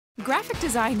Graphic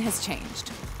design has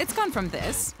changed. It's gone from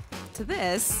this to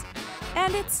this,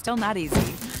 and it's still not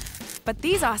easy. But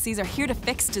these Aussies are here to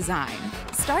fix design,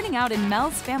 starting out in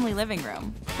Mel's family living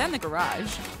room, then the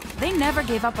garage. They never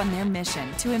gave up on their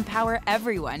mission to empower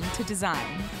everyone to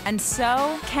design. And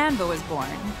so, Canva was born.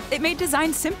 It made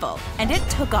design simple, and it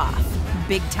took off,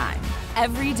 big time.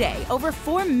 Every day, over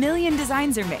 4 million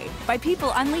designs are made by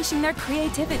people unleashing their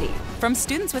creativity, from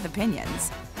students with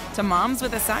opinions to moms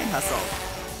with a side hustle.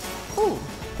 Ooh,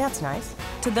 that's nice.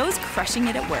 To those crushing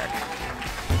it at work.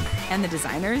 And the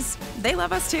designers, they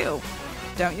love us too,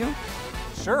 don't you?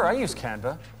 Sure, I use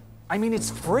Canva. I mean, it's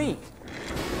free.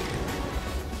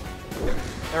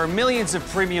 There are millions of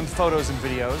premium photos and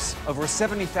videos, over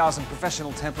 70,000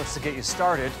 professional templates to get you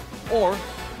started, or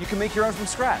you can make your own from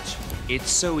scratch. It's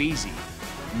so easy.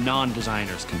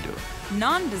 Non-designers can do it.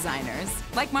 Non-designers,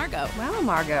 like Margot. Wow,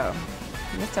 Margot.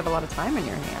 You must have a lot of time in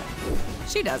your hand.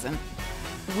 She doesn't.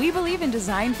 We believe in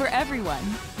design for everyone,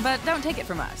 but don't take it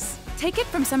from us. Take it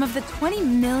from some of the 20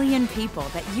 million people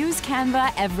that use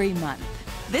Canva every month.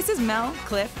 This is Mel,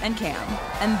 Cliff, and Cam,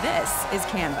 and this is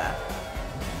Canva.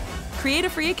 Create a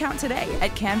free account today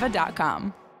at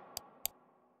canva.com.